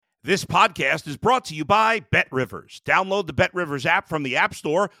This podcast is brought to you by BetRivers. Download the BetRivers app from the App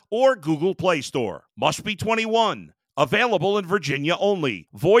Store or Google Play Store. Must be 21. Available in Virginia only.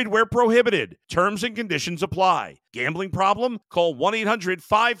 Void where prohibited. Terms and conditions apply. Gambling problem? Call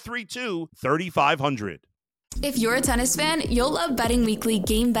 1-800-532-3500. If you're a tennis fan, you'll love Betting Weekly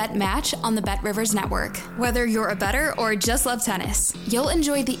Game Bet Match on the BetRivers Network. Whether you're a bettor or just love tennis, you'll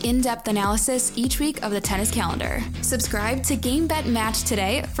enjoy the in-depth analysis each week of the tennis calendar. Subscribe to Game Bet Match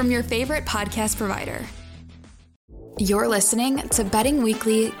today from your favorite podcast provider. You're listening to Betting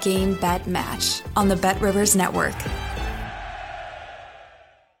Weekly Game Bet Match on the BetRivers Network.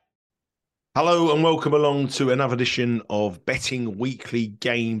 Hello and welcome along to another edition of Betting Weekly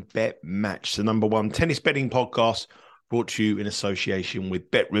Game Bet Match, the number one tennis betting podcast brought to you in association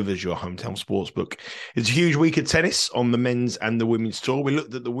with BetRivers, your hometown sportsbook. It's a huge week of tennis on the men's and the women's tour. We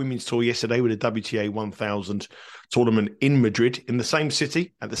looked at the women's tour yesterday with the WTA 1000 tournament in Madrid, in the same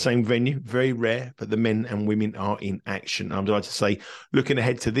city, at the same venue. Very rare, but the men and women are in action. I'm delighted to say, looking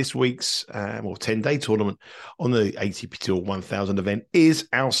ahead to this week's 10-day tournament on the ATP Tour 1000 event is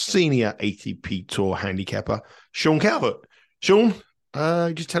our senior ATP Tour handicapper, Sean Calvert. Sean,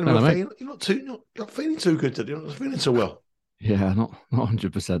 just telling me you're not feeling too good today. You're not feeling so well. Yeah, not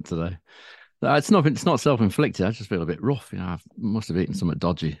 100% today. It's not self-inflicted. I just feel a bit rough. I must have eaten something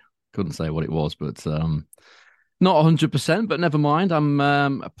dodgy. Couldn't say what it was, but not 100%. But never mind.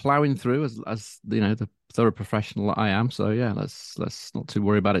 I'm ploughing through as the thorough professional that I am. So yeah, let's not too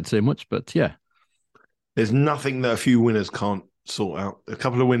worry about it too much. But yeah, there's nothing that a few winners can't sort out. A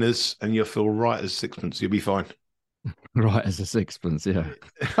couple of winners, and you'll feel right as sixpence. You'll be fine. Right as a sixpence, yeah.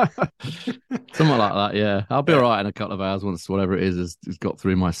 Something like that, yeah. I'll be all right in a couple of hours once whatever it is has got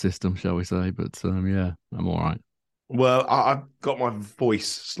through my system, shall we say. But yeah, I'm all right. Well, I've got my voice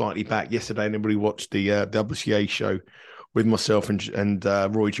slightly back. Yesterday, everybody watched the WCA show with myself and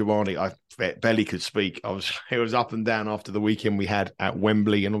Roy Giovanni. I barely could speak. It was up and down after the weekend we had at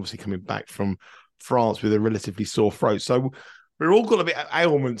Wembley, and obviously coming back from France with a relatively sore throat. So we've all got a bit of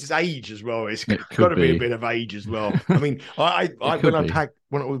ailments. It's age as well. It's got to be a bit of age as well. I mean, I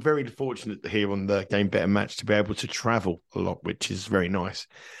was very fortunate here on the Game Better Match to be able to travel a lot, which is very nice.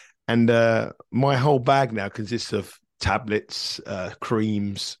 And my whole bag now consists of tablets,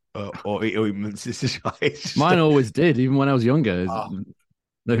 creams, or ointments. Mine always did, even when I was younger.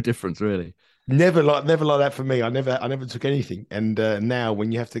 No difference, really. Never like that for me. I never took anything, and now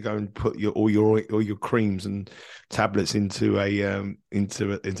when you have to go and put all your creams and tablets into a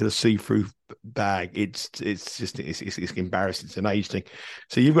see-through bag, it's embarrassing. It's an age thing.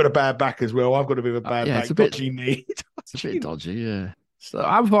 So you've got a bad back as well. I've got a bit of a bad back. It's a dodgy knee. It's a bit dodgy, yeah. So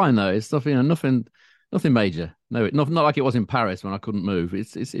I'm fine though. It's stuff, nothing major. No, not like it was in Paris when I couldn't move.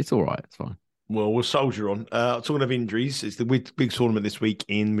 It's all right. It's fine. Well, we'll soldier on. Talking of injuries, it's the big tournament this week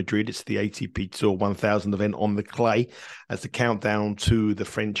in Madrid. It's the ATP Tour 1000 event on the clay as the countdown to the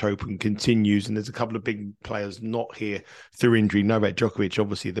French Open continues. And there's a couple of big players not here through injury. Novak Djokovic,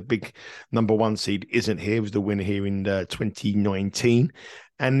 obviously the big number one seed, isn't here. He was the winner here in 2019.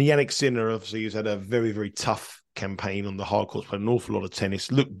 And Yannick Sinner, obviously, who's had a very, very tough campaign on the hard courts, played an awful lot of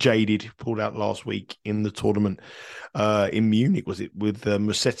tennis, looked jaded, pulled out last week in the tournament in Munich, was it, with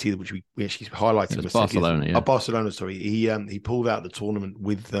Musetti, which we actually highlighted. It was Barcelona, yeah. Barcelona, sorry. He pulled out the tournament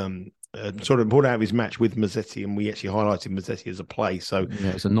with pulled out of his match with Musetti, and we actually highlighted Musetti as a play. So yeah,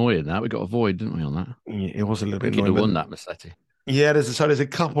 it's annoying that we got a void, didn't we, on that? Yeah, it was a little bit annoying. He'd have won that, Musetti. Yeah, there's a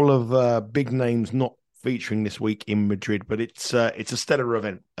couple of big names not featuring this week in Madrid, but it's a stellar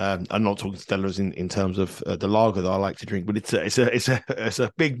event. I'm not talking stellars in terms of the lager that I like to drink, but it's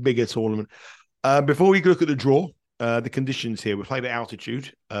a bigger tournament. Before we look at the draw, the conditions here, we played at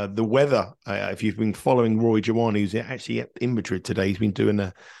altitude. The weather, if you've been following Roy Giovanni, who's actually in Madrid today, he's been doing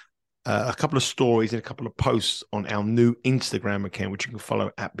a couple of stories and a couple of posts on our new Instagram account, which you can follow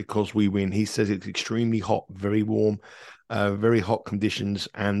at Because We Win. He says it's extremely hot, very warm. Very hot conditions,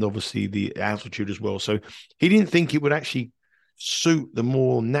 and obviously the altitude as well. So he didn't think it would actually suit the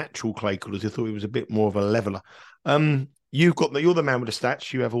more natural clay colours. He thought it was a bit more of a leveller. You're the man with the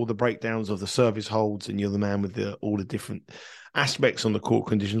stats. You have all the breakdowns of the service holds, and you're the man with all the different aspects on the court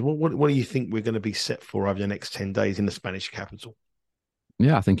conditions. What do you think we're going to be set for over the next 10 days in the Spanish capital?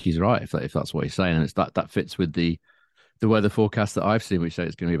 Yeah, I think he's right. If that's what he's saying, and it's that fits with the weather forecast that I've seen, which says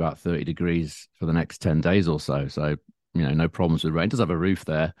it's going to be about 30 degrees for the next 10 days or so. So no problems with rain. It does have a roof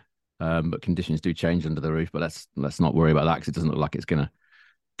there, but conditions do change under the roof. But let's not worry about that because it doesn't look like it's going to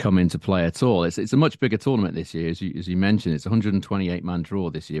come into play at all. It's a much bigger tournament this year, as you mentioned. It's a 128-man draw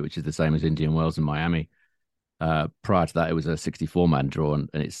this year, which is the same as Indian Wells and Miami. Prior to that, it was a 64-man draw, and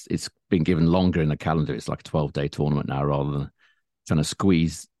it's been given longer in the calendar. It's like a 12-day tournament now rather than trying to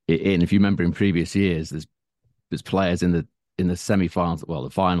squeeze it in. If you remember in previous years, there's players in the semi-finals, well, the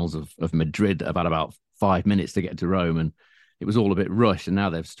finals of Madrid have had about 5 minutes to get to Rome, and it was all a bit rushed, and now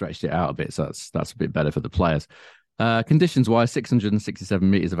they've stretched it out a bit, so that's a bit better for the players. Conditions-wise, 667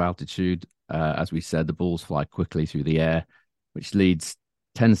 meters of altitude. As we said, the balls fly quickly through the air, which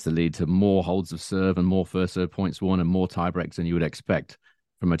tends to lead to more holds of serve and more first serve points won and more tiebreaks than you would expect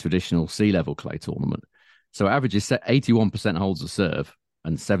from a traditional sea level clay tournament. So average is set 81% holds of serve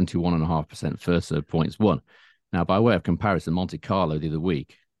and 71.5% first serve points won. Now, by way of comparison, Monte Carlo the other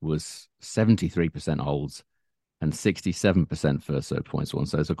week was 73% holds and 67% first serve points won.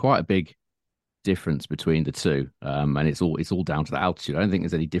 So it's quite a big difference between the two, and it's all down to the altitude. I don't think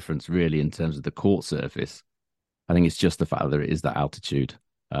there's any difference really in terms of the court surface. I think it's just the fact that it is that altitude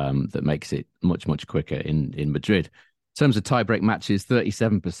that makes it much, much quicker in Madrid. In terms of tie-break matches,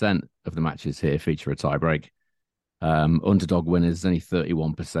 37% of the matches here feature a tie-break. Underdog winners only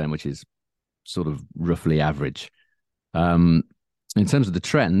 31%, which is sort of roughly average. In terms of the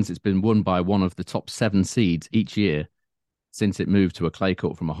trends, it's been won by one of the top 7 seeds each year since it moved to a clay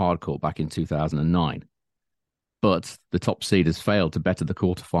court from a hard court back in 2009. But the top seed has failed to better the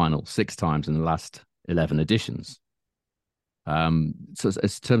quarterfinal 6 times in the last 11 editions. So in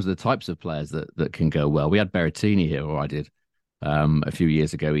terms of the types of players that can go well, we had Berrettini here, or I did, a few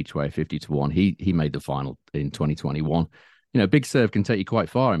years ago, each way 50-1. He made the final in 2021. Big serve can take you quite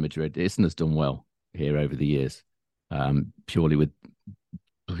far in Madrid. Isner has done well here over the years, purely with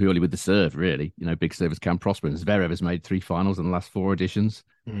the serve, really. Big servers can prosper. And Zverev has made 3 finals in the last 4 editions.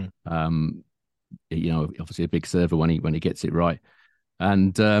 Obviously a big server when he gets it right.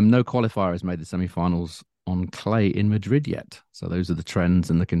 And no qualifier has made the semi-finals on clay in Madrid yet. So those are the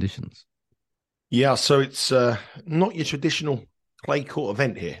trends and the conditions. Yeah, so it's not your traditional clay court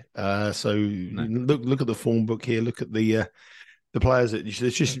event here. No. Look at the form book here. Look at the players that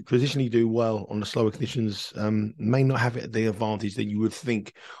just traditionally do well on the slower conditions may not have the advantage that you would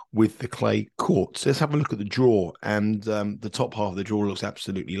think with the clay courts. Let's have a look at the draw, and the top half of the draw looks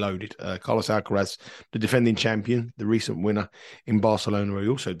absolutely loaded. Carlos Alcaraz, the defending champion, the recent winner in Barcelona, where he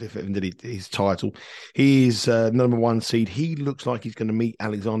also defended his title. He is number 1 seed. He looks like he's going to meet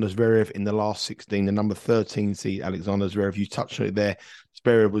Alexander Zverev in the last 16, the number 13 seed, Alexander Zverev. You touched on it there.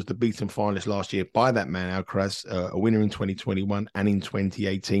 Zverev was the beaten finalist last year by that man, Alcaraz, a winner in 2021 and in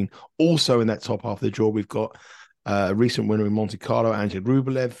 2018. Also in that top half of the draw, we've got a recent winner in Monte Carlo, Angel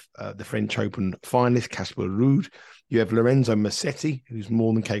Rublev, the French Open finalist, Casper Ruud. You have Lorenzo Musetti, who's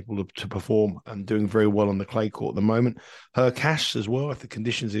more than capable to perform and doing very well on the clay court at the moment. Hurkacz as well, if the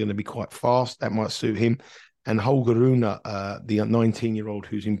conditions are going to be quite fast, that might suit him. And Holger Rune, the 19-year-old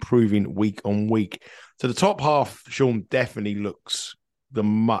who's improving week on week. So the top half, Sean, definitely looks the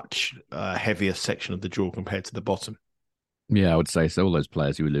much heavier section of the draw compared to the bottom. Yeah, I would say so. All those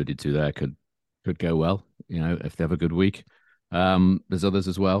players you alluded to there could go well, if they have a good week. There's others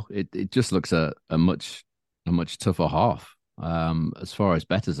as well. It just looks a much tougher half. As far as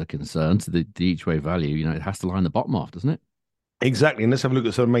bettors are concerned, the each way value, it has to line the bottom half, doesn't it? Exactly. And let's have a look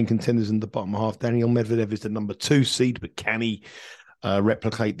at some of the main contenders in the bottom half. Daniil Medvedev is the number 2 seed, but can he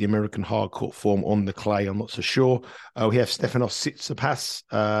replicate the American hard court form on the clay? I'm not so sure. We have Stefanos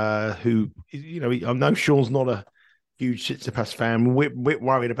Tsitsipas, who, I know Sean's not a huge Tsitsipas fan. We're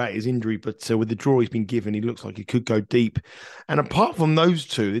worried about his injury, but with the draw he's been given, he looks like he could go deep. And apart from those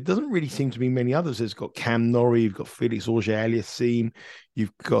two, there doesn't really seem to be many others. There's got Cam Norrie, you've got Felix Auger-Aliassime,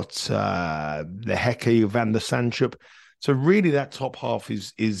 you've got the Heke van der Sandschulp. So really that top half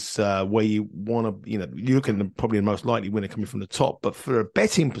is where you want to, you look at probably the most likely winner coming from the top. But for a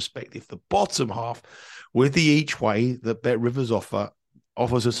betting perspective, the bottom half with the each way that Bet Rivers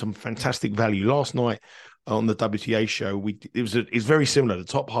offers us some fantastic value. Last night on the WTA show, it's very similar. The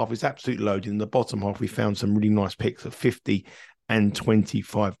top half is absolutely loaded. In the bottom half, we found some really nice picks at 50 and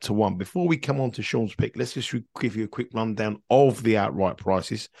 25-1. Before we come on to Sean's pick, let's just give you a quick rundown of the outright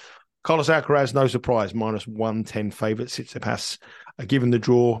prices. Carlos Alcaraz, no surprise, -110 favourite. Tsitsipas, given the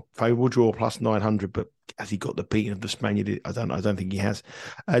draw, favourable draw, plus 900, but has he got the beating of the Spaniard? I don't think he has.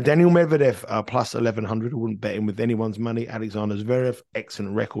 Daniil Medvedev, plus 1100. I wouldn't bet him with anyone's money. Alexander Zverev,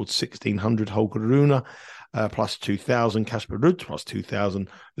 excellent record, 1600. Holger Rune, plus 2000. Casper Ruud, plus 2000.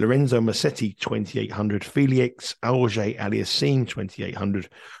 Lorenzo Musetti, 2800. Felix Auger-Aliassime, 2800.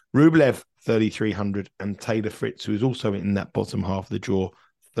 Rublev, 3300. And Taylor Fritz, who is also in that bottom half of the draw,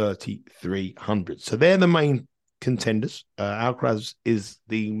 3,300. So they're the main contenders. Alcaraz is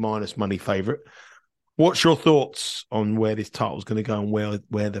the minus money favourite. What's your thoughts on where this title's going to go and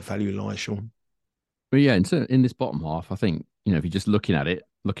where the value lies, Sean? Well, yeah, in this bottom half, I think, if you're just looking at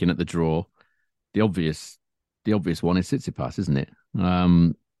the draw, the obvious one is Tsitsipas, isn't it?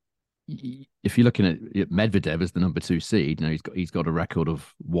 if you're looking at Medvedev as the number 2 seed, he's got a record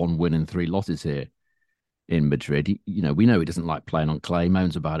of 1 win and 3 losses here in Madrid. We know he doesn't like playing on clay,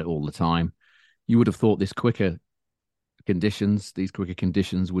 moans about it all the time. You would have thought these quicker conditions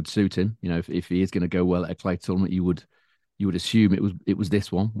would suit him. If he is going to go well at a clay tournament, you would assume it was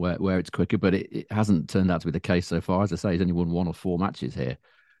this one where it's quicker, but it hasn't turned out to be the case so far. As I say, he's only won 1 or 4 matches here.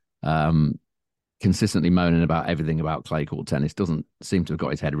 Consistently moaning about everything about clay court tennis, doesn't seem to have got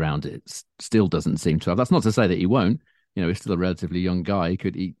his head around it. Still doesn't seem to have. That's not to say that he won't. He's still a relatively young guy. He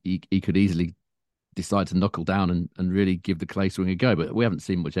could easily decide to knuckle down and really give the clay swing a go, but we haven't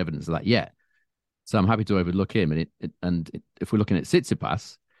seen much evidence of that yet. So I'm happy to overlook him. And if we're looking at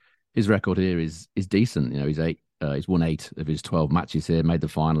Tsitsipas, his record here is decent. He's won 8 of his 12 matches here, made the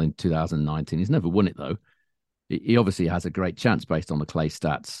final in 2019. He's never won it though. He obviously has a great chance based on the clay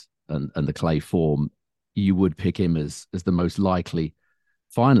stats and the clay form. You would pick him as the most likely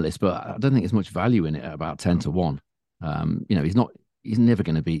finalist, but I don't think there's much value in it at about 10-1. He's never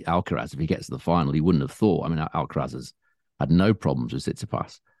going to beat Alcaraz if he gets to the final. He wouldn't have thought. I mean, Alcaraz has had no problems with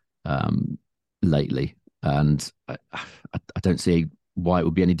Tsitsipas lately, and I don't see why it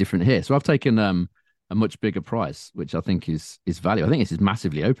would be any different here. So I've taken a much bigger price, which I think is value. I think this is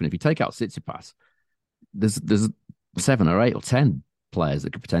massively open. If you take out Tsitsipas, there's 7 or 8 or 10 players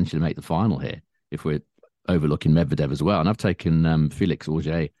that could potentially make the final here if we're overlooking Medvedev as well. And I've taken Felix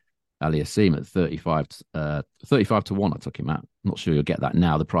Auger-Aliassime at 35-1. I took him out. I'm not sure you'll get that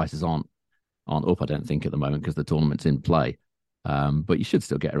now. The prices aren't up, I don't think, at the moment because the tournament's in play. But you should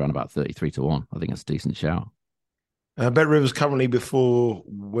still get around about 33-1. I think that's a decent shout. Bet Rivers currently, before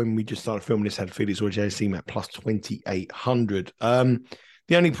when we just started filming this, had Felix Auger-Aliassime at plus 2,800. The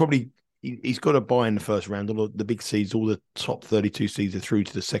only probably he's got to buy in the first round. All the big seeds, all the top 32 seeds are through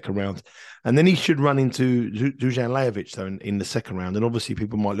to the second round. And then he should run into Dusan Lajovic, though, in the second round. And obviously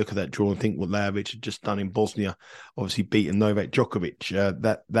people might look at that draw and think what Lajovic had just done in Bosnia, obviously beating Novak Djokovic.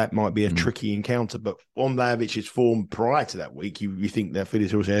 That might be a tricky encounter. But on Lajovic's form prior to that week, you think that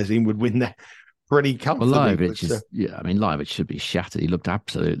Felix Auger-Aliassime would win that pretty comfortably. Well, Lajovic should be shattered. He looked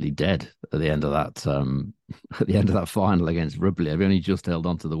absolutely dead at the end of that final against Rublev. He only just held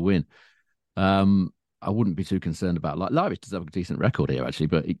on to the win. I wouldn't be too concerned about Lajovic. Does have a decent record here actually,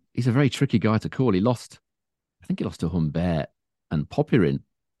 but he's a very tricky guy to call. I think he lost to Humbert and Popyrin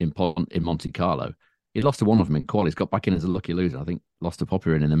in Monte Carlo. He lost to one of them in quali. He's got back in as a lucky loser. I think lost to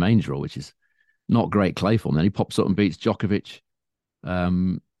Popyrin in the main draw, which is not great clay form. Then he pops up and beats Djokovic,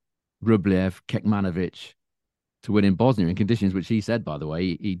 Rublev, Kekmanovic to win in Bosnia in conditions which he said, by the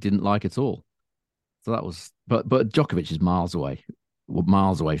way, he didn't like at all. So that was, but Djokovic is miles away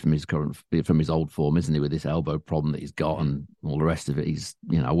from his old form, isn't he? With this elbow problem that he's got and all the rest of it,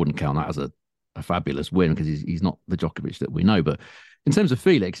 I wouldn't count that as a fabulous win because he's not the Djokovic that we know. But in terms of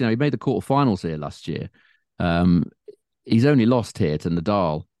Felix, he made the quarterfinals here last year. He's only lost here to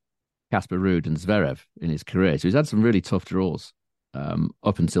Nadal, Casper Ruud, and Zverev in his career. So he's had some really tough draws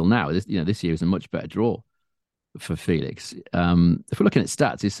up until now. This year is a much better draw for Felix. If we're looking at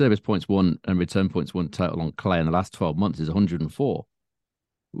stats, his service points won and return points won total on clay in the last 12 months is 104,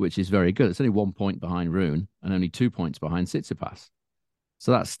 which is very good. It's only 1 point behind Rune and only 2 points behind Tsitsipas.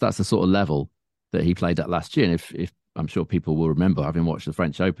 So that's the sort of level that he played at last year. And if I'm sure people will remember, having watched the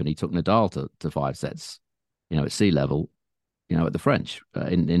French Open, he took Nadal to 5 sets, at sea level, at the French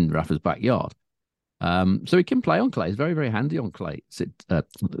in Rafa's backyard. So he can play on clay. He's very, very handy on clay,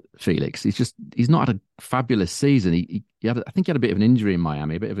 Felix. He's not had a fabulous season. I think he had a bit of an injury in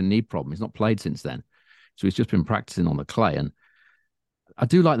Miami, a bit of a knee problem. He's not played since then. So he's just been practicing on the clay. And I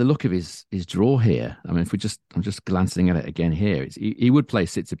do like the look of his draw here. I mean, I'm just glancing at it again here. He would play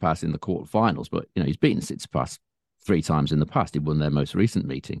Tsitsipas in the quarterfinals, but he's beaten Tsitsipas 3 times in the past. He won their most recent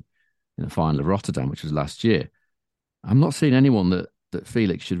meeting in the final of Rotterdam, which was last year. I'm not seeing anyone that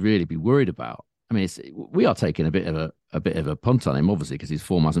Felix should really be worried about. I mean, we are taking a bit of a punt on him, obviously, because his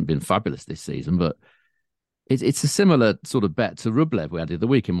form hasn't been fabulous this season. But it's a similar sort of bet to Rublev we had the other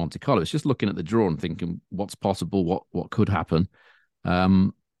week in Monte Carlo. It's just looking at the draw and thinking what's possible, what could happen.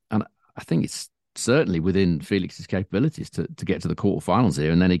 And I think it's certainly within Felix's capabilities to get to the quarterfinals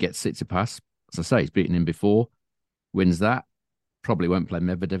here, and then he gets Tsitsipas. As I say, he's beaten him before, wins that. Probably won't play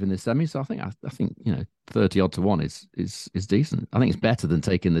Medvedev in the semi, so I think 30-1 is decent. I think it's better than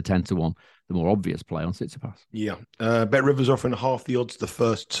taking the 10-1, the more obvious play on Tsitsipas. Yeah, Bet Rivers offering half the odds the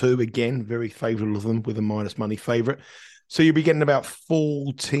first 2 again, very favourable of them with a minus money favourite. So you'll be getting about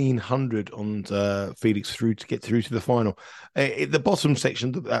 1,400 on Felix to get through to the final. The bottom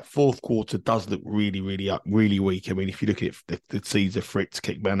section, that fourth quarter does look really, really weak. I mean, if you look at it, the seeds of Fritz,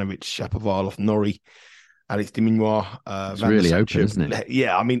 Kekmanovic, Shapovalov, Norrie. Alex de Minaur. It's really open, isn't it?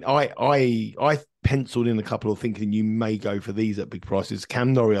 Yeah, I mean, I penciled in a couple of thinking you may go for these at big prices.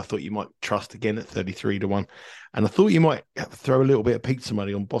 Cam Norrie, I thought you might trust again at 33-1. And I thought you might throw a little bit of pizza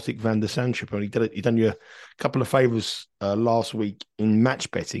money on Botic van der Sandschap. And you done you a couple of favours last week in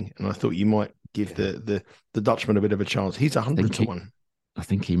match betting. And I thought you might give the Dutchman a bit of a chance. He's 100-1. I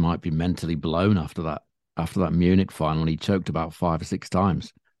think he might be mentally blown after that Munich final when he choked about 5 or 6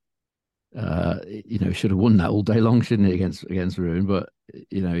 times. He should have won that all day long, shouldn't he, against Rune? But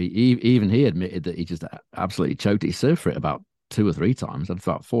even he admitted that he just absolutely choked it. He served for it about 2 or 3 times, had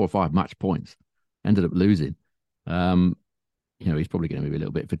about 4 or 5 match points, ended up losing. He's probably going to be a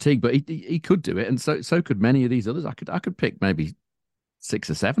little bit fatigued, but he could do it, and so could many of these others. I could pick maybe 6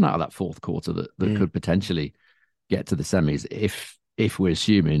 or 7 out of that fourth quarter that could potentially get to the semis if we're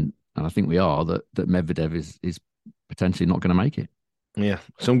assuming, and I think we are, that Medvedev is potentially not going to make it. Yeah,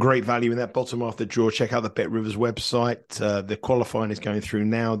 some great value in that bottom half of the draw. Check out the Bet Rivers website. The qualifying is going through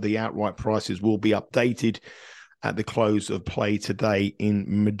now. The outright prices will be updated at the close of play today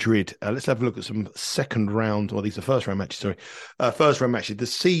in Madrid. Let's have a look at some second round, or these are first round matches, sorry. First round matches. The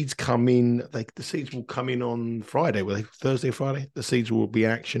seeds come in, the seeds will come in on Friday, will they? Thursday, Friday? The seeds will be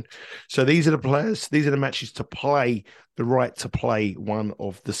in action. So these are the players, these are the matches to play, the right to play one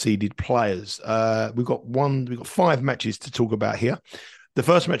of the seeded players. We've got 5 matches to talk about here. The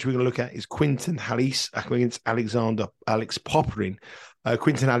first match we're going to look at is Quinton Halys against Alex Popyrin.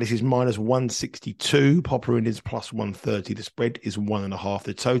 Quinton Halys is -162. Popyrin is +130. The spread is 1.5.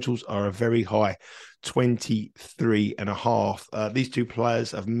 The totals are a very high 23.5. These two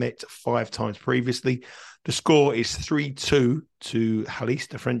players have met 5 times previously. The score is 3-2 to Halys,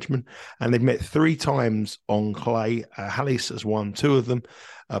 the Frenchman, and they've met 3 times on clay. Halys has won 2 of them.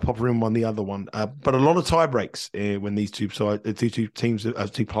 Popyrin won the other one. But a lot of tie breaks when these two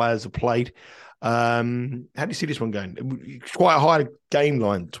players have played. How do you see this one going? It's quite a high game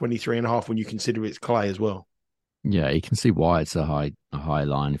line, 23.5, when you consider it's clay as well. Yeah, you can see why it's a high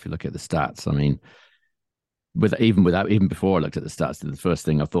line if you look at the stats. I mean, even before I looked at the stats, the first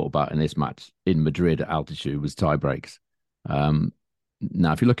thing I thought about in this match in Madrid at altitude was tie breaks.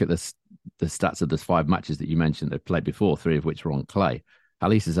 Now, if you look at the stats of the 5 matches that you mentioned they've played before, 3 of which were on clay,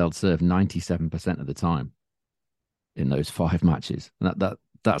 Halys has held serve 97% of the time in those 5 matches. And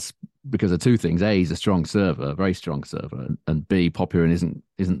that's because of 2 things. A, he's a strong server, a very strong server, and B, Popyrin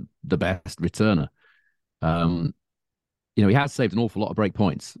isn't the best returner. He has saved an awful lot of break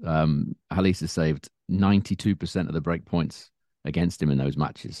points. Halys has saved 92% of the break points against him in those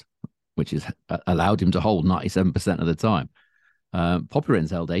matches, which has allowed him to hold 97% of the time.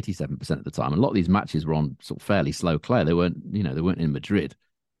 Popyrin's held 87% of the time. A lot of these matches were on sort of fairly slow clay. They weren't in Madrid.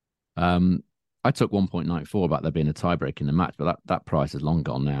 I took 1.94 about there being a tiebreak in the match, but that price is long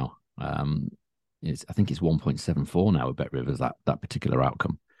gone now. I think it's 1.74 now with Bet Rivers, that particular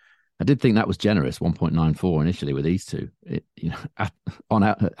outcome. I did think that was generous, 1.94 initially with these two. At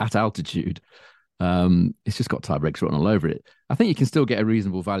altitude, it's just got tiebreaks written all over it. I think you can still get a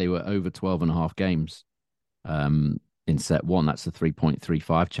reasonable value at over 12.5 games in set 1. That's a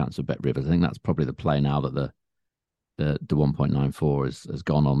 3.35 chance of Bet Rivers. I think that's probably the play now that the 1.94 has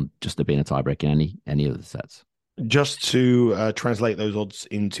gone on just to being a tiebreak in any of the sets. Just to translate those odds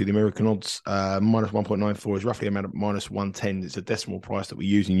into the American odds, -1.94 is roughly about -110. It's a decimal price that we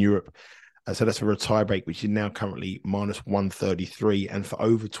use in Europe. So that's for a tiebreak, which is now currently -133. And for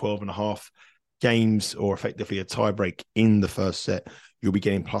over 12.5 games, or effectively a tiebreak in the first set, you'll be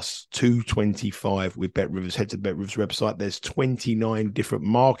getting +225 with Bet Rivers. Head to the Bet Rivers website. There's 29 different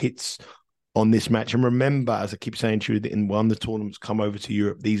markets on this match. And remember, as I keep saying to you, that in one of the tournaments come over to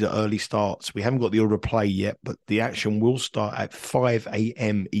Europe, these are early starts. We haven't got the order of play yet, but the action will start at 5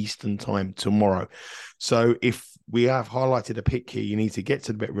 a.m. Eastern time tomorrow. So if we have highlighted a pick here, you need to get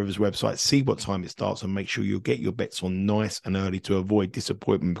to the Bet Rivers website, see what time it starts, and make sure you get your bets on nice and early to avoid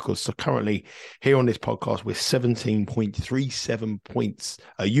disappointment, because currently here on this podcast, we're 17.37 points,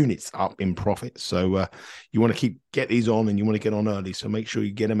 units up in profit. So you want to get these on, and you want to get on early. So make sure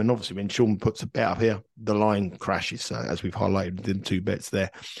you get them. And obviously when Sean puts a bet up here, the line crashes, as we've highlighted the 2 bets there.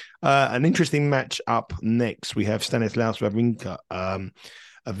 An interesting match up next. We have Stanislaus Wawrinka,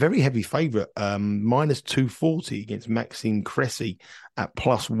 a very heavy favourite, -240 against Maxime Cressy at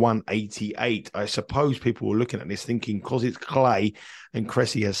 +188. I suppose people were looking at this thinking, because it's clay and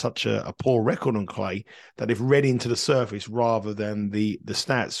Cressy has such a poor record on clay, that they've read into the surface rather than the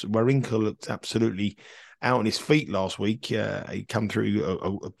stats. Wawrinka looked absolutely out on his feet last week. He come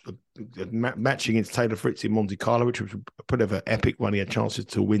through a match against Taylor Fritz in Monte Carlo, which was a bit of an epic one. He had chances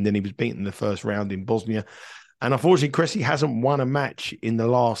to win, then he was beaten in the first round in Bosnia. And unfortunately, Cressy hasn't won a match in the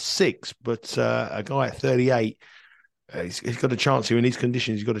last 6, but a guy at 38, he's got a chance here in these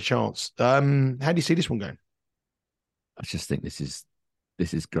conditions. He's got a chance. How do you see this one going? I just think this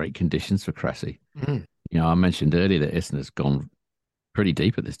is great conditions for Cressy. Mm. I mentioned earlier that Isner's gone pretty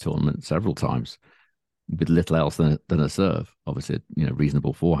deep at this tournament several times with little else than a serve. Obviously,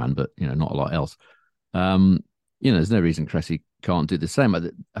 reasonable forehand, but not a lot else. There's no reason Cressy can't do the same.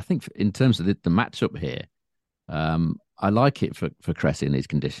 I think in terms of the matchup here, I like it for Cressy in these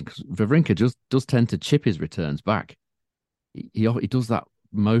conditions because Wawrinka does tend to chip his returns back. He does that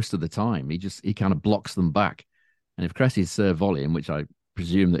most of the time. He kind of blocks them back. And if Cressy's serve volume, which I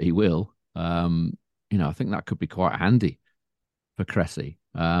presume that he will, I think that could be quite handy for Cressy.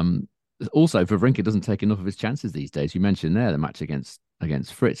 Also, Wawrinka doesn't take enough of his chances these days. You mentioned there the match against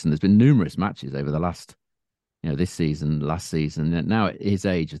Fritz, and there's been numerous matches over the last, this season, last season. Now at his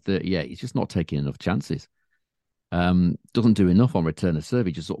age of 38, he's just not taking enough chances. Doesn't do enough on return of serve.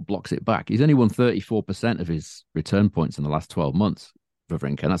 He just sort of blocks it back. He's only won 34% of his return points in the last 12 months,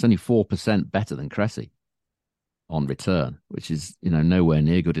 Wawrinka, and that's only 4% better than Cressy on return, which is, nowhere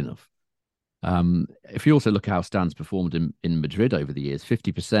near good enough. If you also look at how Stan's performed in Madrid over the years,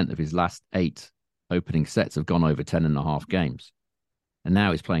 50% of his last 8 opening sets have gone over 10.5 games. And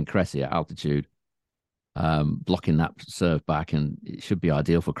now he's playing Cressy at altitude, blocking that serve back, and it should be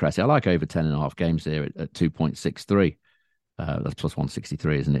ideal for Cressy. I like over 10.5 games here at 2.63. That's plus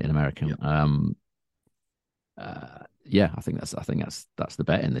 163, isn't it, in American? Yep. I think that's the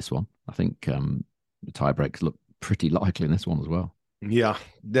bet in this one. I think the tie breaks look pretty likely in this one as well. Yeah,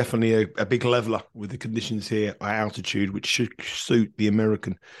 definitely a big leveler with the conditions here at altitude, which should suit the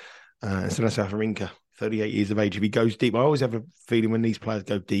American. So that's Wawrinka, 38 years of age. If he goes deep, I always have a feeling when these players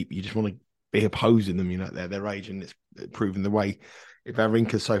go deep, you just want to be opposing them, at their age, and it's proven the way. If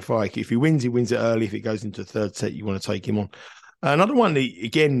Wawrinka so far, if he wins it early. If it goes into a third set, you want to take him on. Another one,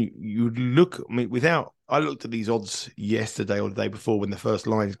 again, you look, I looked at these odds yesterday or the day before when the first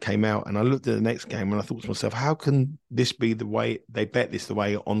lines came out, and I looked at the next game and I thought to myself, how can this be the way they bet this the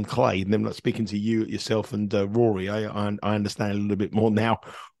way on clay? And then like speaking to you, yourself and Rory, I understand a little bit more now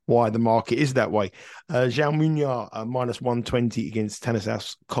why the market is that way. João Munar, minus 120 against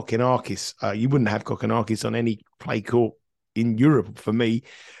Stanislas Kokkinakis. You wouldn't have Kokkinakis on any clay court in Europe for me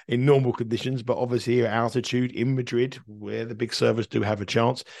in normal conditions, but obviously here at altitude in Madrid, where the big servers do have a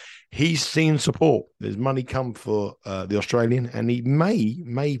chance, he's seen support. There's money come for the Australian, and he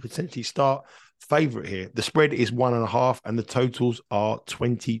may potentially start favourite here. The spread is 1.5 and the totals are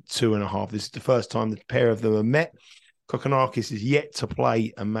 22.5. This is the first time the pair of them are met. Kokkinakis is yet to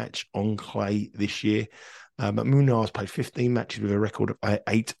play a match on clay this year, but Munar has played 15 matches with a record of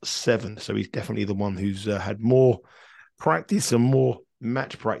 8-7, so he's definitely the one who's had more practice and more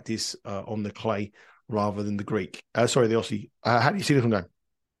match practice on the clay rather than the Greek. The Aussie. How do you see this one going?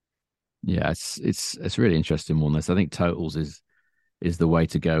 Yeah, it's really interesting one. This, I think, totals is the way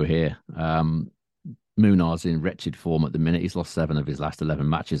to go here. Munar's in wretched form at the minute. He's lost 7 of his last 11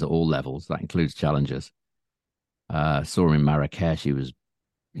 matches at all levels. That includes challengers. Saw him in Marrakesh. He was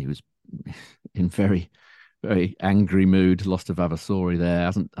in very, very angry mood. Lost to Vavasori there.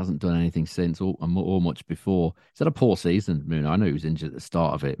 Hasn't done anything since or much before. He's had a poor season, Munar. I know he was injured at the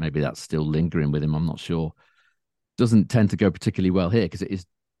start of it. Maybe that's still lingering with him. I'm not sure. Doesn't tend to go particularly well here because it is.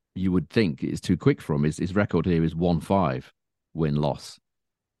 You would think it's too quick for him. His record here is 1-5 win-loss.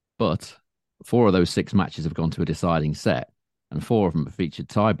 But 4 of those 6 matches have gone to a deciding set, and 4 of them have featured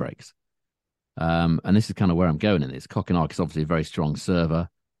tie breaks. And this is kind of where I'm going in this. Kokkinakis is obviously a very strong server.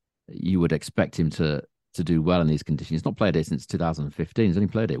 You would expect him to do well in these conditions. He's not played it since 2015. He's only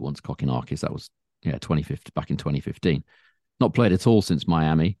played it once, Kokkinakis. That was 2015, back in 2015. Not played at all since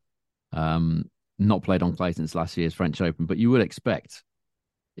Miami. Not played on clay since last year's French Open. But you would expect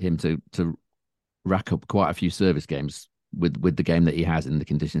him to rack up quite a few service games with the game that he has in the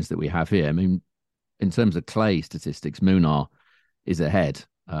conditions that we have here. I mean, in terms of clay statistics, Munar is ahead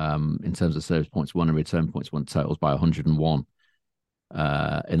in terms of service points won and return points won totals by 101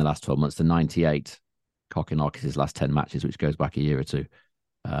 in the last 12 months to 98. Kokkinakis' last 10 matches, which goes back a year or two,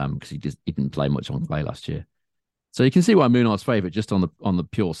 because he didn't play much on clay last year. So you can see why Munar's favourite just on the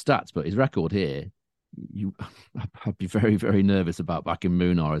pure stats, but his record here, I'd be very, very nervous about backing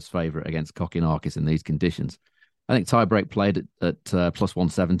Munar as favourite against Kokkinakis in these conditions. I think tiebreak played at plus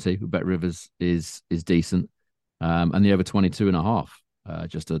 170 with Bet Rivers is decent, and the over 22.5,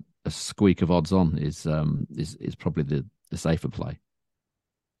 just a squeak of odds on is probably the safer play.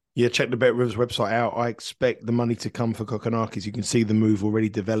 Yeah, check the Bet Rivers website out. I expect the money to come for Kokkinakis. You can see the move already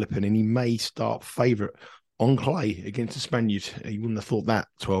developing, and he may start favourite on clay against the Spaniard. You wouldn't have thought that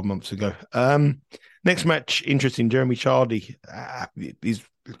 12 months ago. Next match, interesting. Jeremy Chardy. These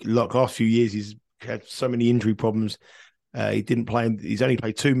last few years, he's had so many injury problems. He didn't play. He's only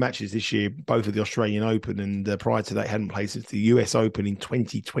played 2 matches this year, both of the Australian Open, and prior to that, hadn't played since the US Open in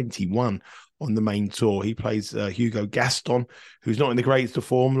 2021 on the main tour. He plays Hugo Gaston, who's not in the greatest of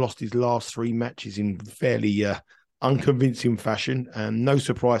form. Lost his last 3 matches in fairly unconvincing fashion, and no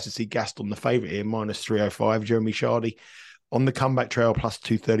surprise to see Gaston the favourite here, -305. Jeremy Chardy on the comeback trail,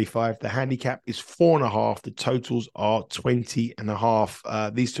 +235. The handicap is 4.5. The totals are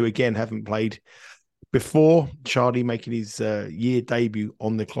 20.5. These two again haven't played before. Chardy making his year debut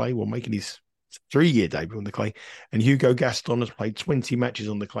on the clay, making his 3-year debut on the clay. And Hugo Gaston has played 20 matches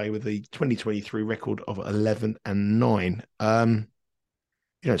on the clay with a 2023 record of 11-9.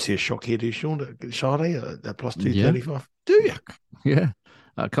 You don't see a shock here, do you, Sean? Chardy at +235? Yeah. Do you? Yeah.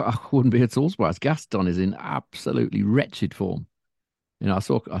 I wouldn't be at all surprised. Gaston is in absolutely wretched form. I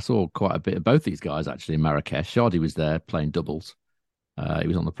saw quite a bit of both these guys actually in Marrakesh. Chardy was there playing doubles. He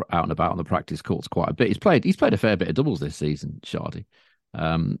was out and about on the practice courts quite a bit. He's played a fair bit of doubles this season, Chardy,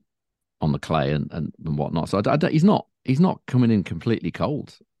 on the clay and whatnot. So he's not coming in completely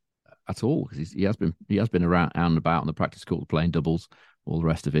cold at all, because he has been around out and about on the practice court playing doubles, all the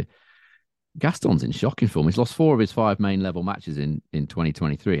rest of it. Gaston's in shocking form. He's lost 4 of his 5 main level matches in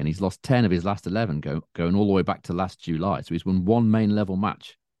 2023, and he's lost 10 of his last 11 going all the way back to last July. So he's won 1 main level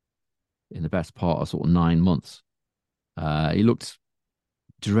match in the best part of sort of 9 months. He looked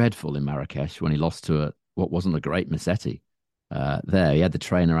dreadful in Marrakesh when he lost to what wasn't a great Musetti. There, he had the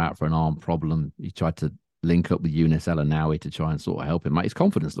trainer out for an arm problem. He tried to link up with Younes El Anaoui to try and sort of help him. His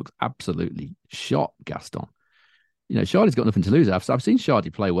confidence looks absolutely shot, Gaston. Chardy's got nothing to lose. I've seen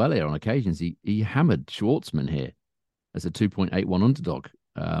Chardy play well here on occasions. He hammered Schwartzman here as a 2.81 underdog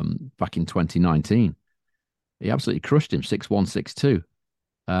back in 2019. He absolutely crushed him, 6-1, 6-2.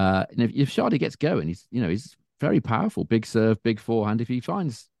 And if Chardy gets going, he's very powerful, big serve, big forehand. If he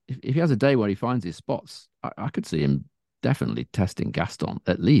has a day where he finds his spots, I could see him definitely testing Gaston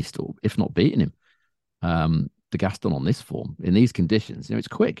at least, or if not beating him. The Gaston on this form in these conditions, it's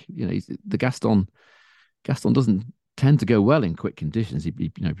quick. The Gaston doesn't tend to go well in quick conditions. He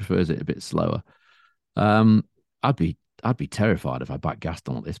prefers it a bit slower. I'd be terrified if I back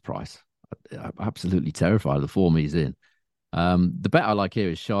Gaston at this price. I'm absolutely terrified of the form he's in. The bet I like here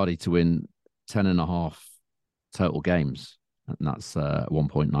is Chardy to win 10.5 total games, and that's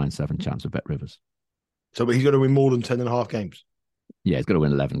 1.97 chance of Bet Rivers. So, but he's got to win more than 10.5 games. Yeah, he's got to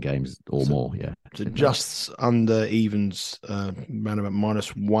win 11 games or more. Yeah, so just under evens, around about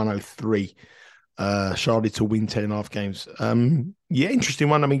 -103. Chardy to win 10.5 games. Interesting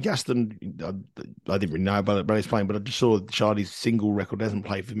one. I mean, Gaston, I didn't really know about his playing, but I just saw Chardy's single record. Hasn't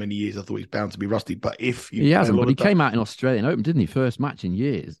played for many years. I thought he's bound to be rusty. But he hasn't, but he came out in Australian Open, didn't he? First match in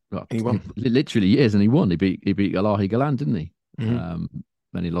years. And he won. Literally years, and he won. He beat Elahi Galan, didn't he? Mm-hmm.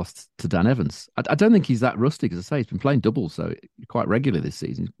 Then he lost to Dan Evans. I don't think he's that rusty, because I say he's been playing doubles so quite regularly this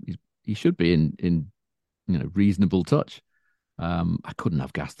season. He should be in reasonable touch. I couldn't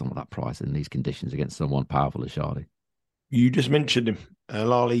have Gaston at that price in these conditions against someone powerful as Chardy. You just mentioned him,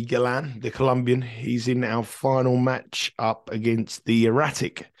 Elahi Galan, the Colombian. He's in our final match up against the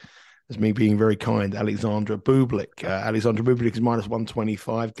erratic, as me being very kind, Alexandra Bublik. Alexandra Bublik is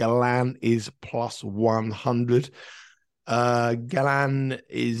 -125. Galan is +100. Galan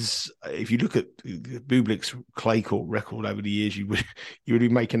is, if you look at Bublik's clay court record over the years, you would be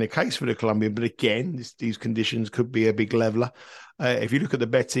making a case for the Colombian. But again, these conditions could be a big leveler. If you look at the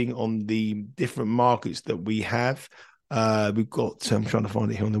betting on the different markets that we have, we've got. I'm trying to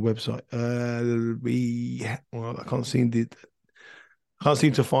find it here on the website. I can't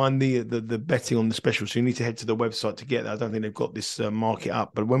seem to find the betting on the special, so you need to head to the website to get that. I don't think they've got this market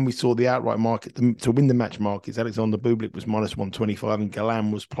up. But when we saw the outright market to win the match markets, Alexander Bublik was -125 and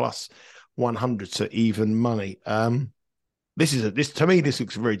Galan was +100, so even money. This to me, this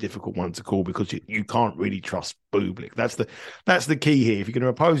looks a very difficult one to call, because you can't really trust Bublik. That's the key here. If you're going to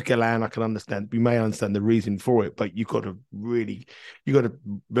oppose Galan, I can understand. We may understand the reason for it, but you've got to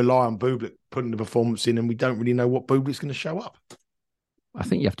rely on Bublik putting the performance in, and we don't really know what Bublik's going to show up. I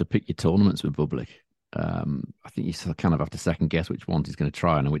think you have to pick your tournaments with Bublik. I think you kind of have to second guess which ones he's going to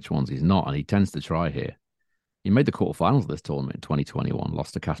try and which ones he's not. And he tends to try here. He made the quarterfinals of this tournament in 2021,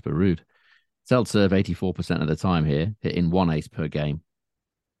 lost to Casper Ruud. Held serve 84% of the time here, hitting 1 ace per game.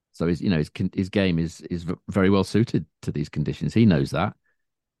 So his game is very well suited to these conditions. He knows that.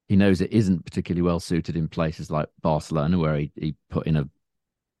 He knows it isn't particularly well suited in places like Barcelona, where he put in a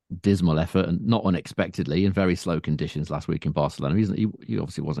dismal effort, and not unexpectedly in very slow conditions last week in Barcelona. He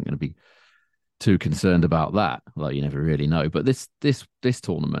obviously wasn't going to be too concerned about that, although you never really know. But this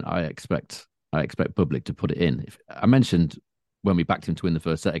tournament, I expect I expect Bublik to put it in. I mentioned when we backed him to win the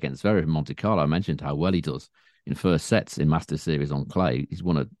first set against Zverev in Monte Carlo, I mentioned how well he does in first sets in Masters Series on clay. He's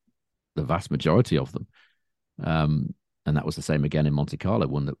won the vast majority of them. And that was the same again in Monte Carlo,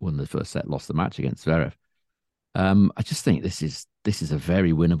 won the first set, lost the match against Zverev. I just think this is a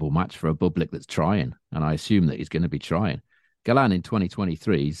very winnable match for a Bublik that's trying, and I assume that he's going to be trying. Galan in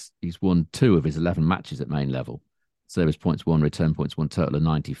 2023, he's won 2 of his 11 matches at main level. Service points won, return points won, total of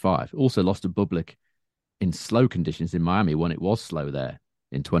 95. Also lost to Bublik in slow conditions in Miami when it was slow there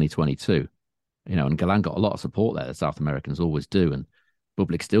in 2022. And Galan got a lot of support there, the South Americans always do, and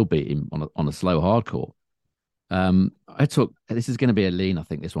Bublik still beat him on a slow hard court. This is going to be a lean, I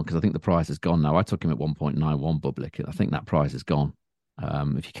think, this one, because I think the price has gone now. I took him at 1.91 Bublik. I think that price is gone.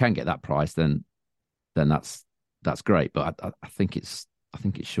 If you can get that price, then that's great. But I think it's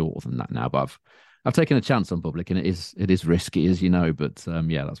shorter than that now. But I've taken a chance on Bublik, and it is risky, as you know. But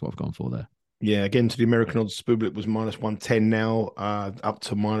that's what I've gone for there. Yeah, again, to the American odds, Bublik was -110 now, up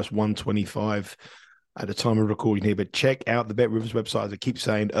to -125 at the time of recording here. But check out the Bet Rivers website. As I keep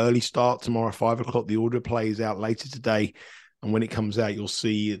saying, early start tomorrow, 5 o'clock. The order plays out later today. And when it comes out, you'll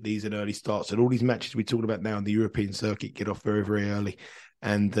see these are early starts. And all these matches we talked about now in the European circuit get off very, very early.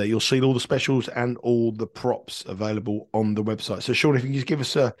 And you'll see all the specials and all the props available on the website. So, Sean, if you can just give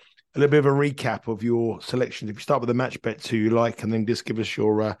us a little bit of a recap of your selections. If you start with the match bets who you like, and then just give us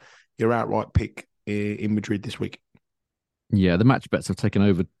your outright pick in Madrid this week. Yeah, the match bets have taken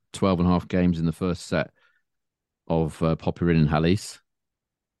over 12.5 games in the first set of Popyrin and Halis.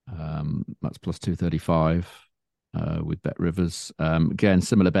 That's plus 235 with Bet Rivers. Again,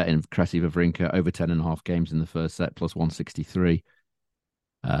 similar bet in Krasi Wawrinka, over 10.5 games in the first set, plus 163.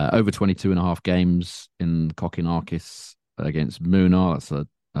 Over 22.5 games in Kokinakis against Munar. That's a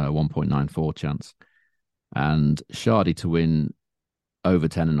 1.94 chance. And Shardy to win over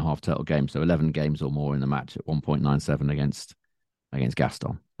 10.5 total games, so 11 games or more in the match at 1.97 against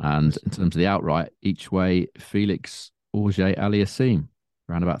Gaston. And in terms of the outright, each way, Felix Auger-Aliassime,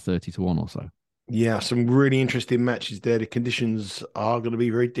 around about 30 to 1 or so. Yeah, some really interesting matches there. The conditions are going to be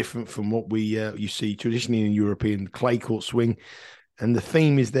very different from what you see traditionally in European clay court swing. And the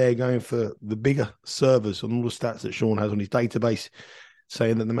theme is there going for the bigger servers on all the stats that Sean has on his database,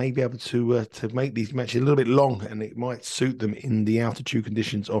 saying that they may be able to make these matches a little bit long, and it might suit them in the altitude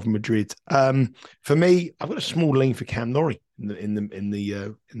conditions of Madrid. For me, I've got a small lean for Cam Norrie in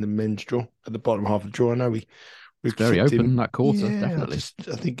the men's draw at the bottom half of the draw. I know we've very open that quarter, definitely.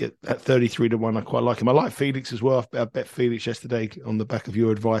 I think at 33 to 1, I quite like him. I like Felix as well. I bet Felix yesterday on the back of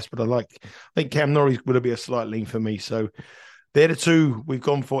your advice, but I think Cam Norrie would be a slight lean for me. So they're the two we've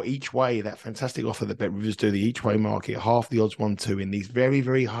gone for each way. That fantastic offer that Bet Rivers do, the each way market, half the odds 1-2 in these very,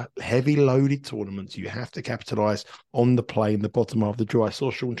 very heavy loaded tournaments. You have to capitalize on the play in the bottom half of the draw. I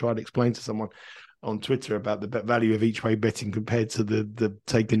saw Sean try to explain to someone on Twitter about the bet value of each way betting compared to the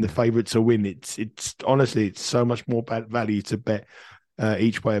taking the favorite to win. It's honestly, it's so much more bad value to bet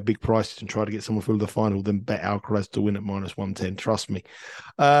each way a big price and try to get someone through the final than bet Alcaraz to win at -110. Trust me.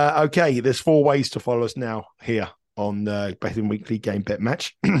 Okay, there's 4 ways to follow us now here on Betting Weekly Game Bet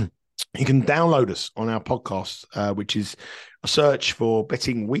Match. You can download us on our podcast, which is a search for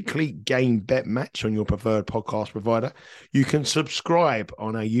Betting Weekly Game Bet Match on your preferred podcast provider. You can subscribe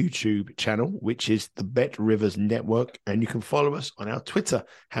on our YouTube channel, which is the Bet Rivers Network, and you can follow us on our Twitter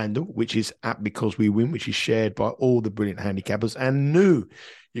handle, which is @BecauseWeWin, which is shared by all the brilliant handicappers. And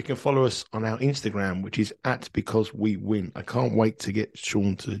you can follow us on our Instagram, which is @BecauseWeWin. I can't wait to get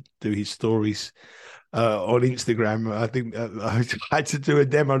Sean to do his stories on Instagram. I think I had to do a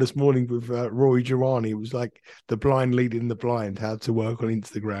demo this morning with Rory Girani. It was like the blind leading the blind, how to work on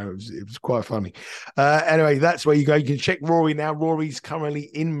Instagram. It was quite funny. Anyway, that's where you go. You can check Rory now. Rory's currently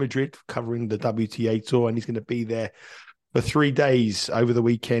in Madrid covering the WTA Tour, and he's going to be there for 3 days over the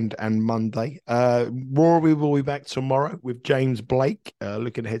weekend and Monday. Rory will be back tomorrow with James Blake,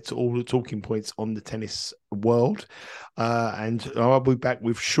 looking ahead to all the talking points on the tennis world. And I'll be back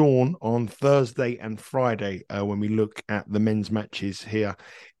with Sean on Thursday and Friday when we look at the men's matches here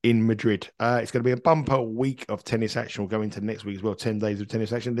in Madrid. It's going to be a bumper week of tennis action. We'll go into next week as well, 10 days of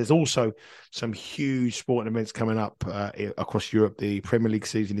tennis action. There's also some huge sporting events coming up across Europe. The Premier League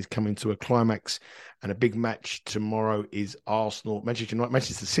season is coming to a climax, and a big match tomorrow is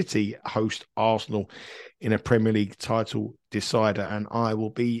Manchester City host Arsenal in a Premier League title decider, and I will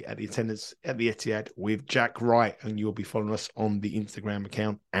be at the attendance at the Etihad with Jack Wright, and you'll be following us on the Instagram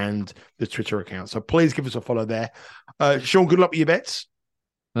account and the Twitter account. So please give us a follow there. Sean, good luck with your bets.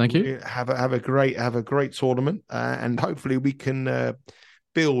 Thank you. Have a great tournament, and hopefully we can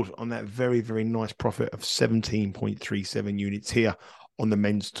build on that very, very nice profit of 17.37 units here on the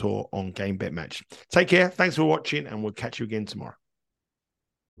men's tour on Game Bet Match. Take care. Thanks for watching, and we'll catch you again tomorrow.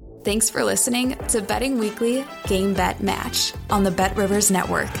 Thanks for listening to Betting Weekly Game Bet Match on the Bet Rivers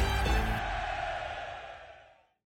Network.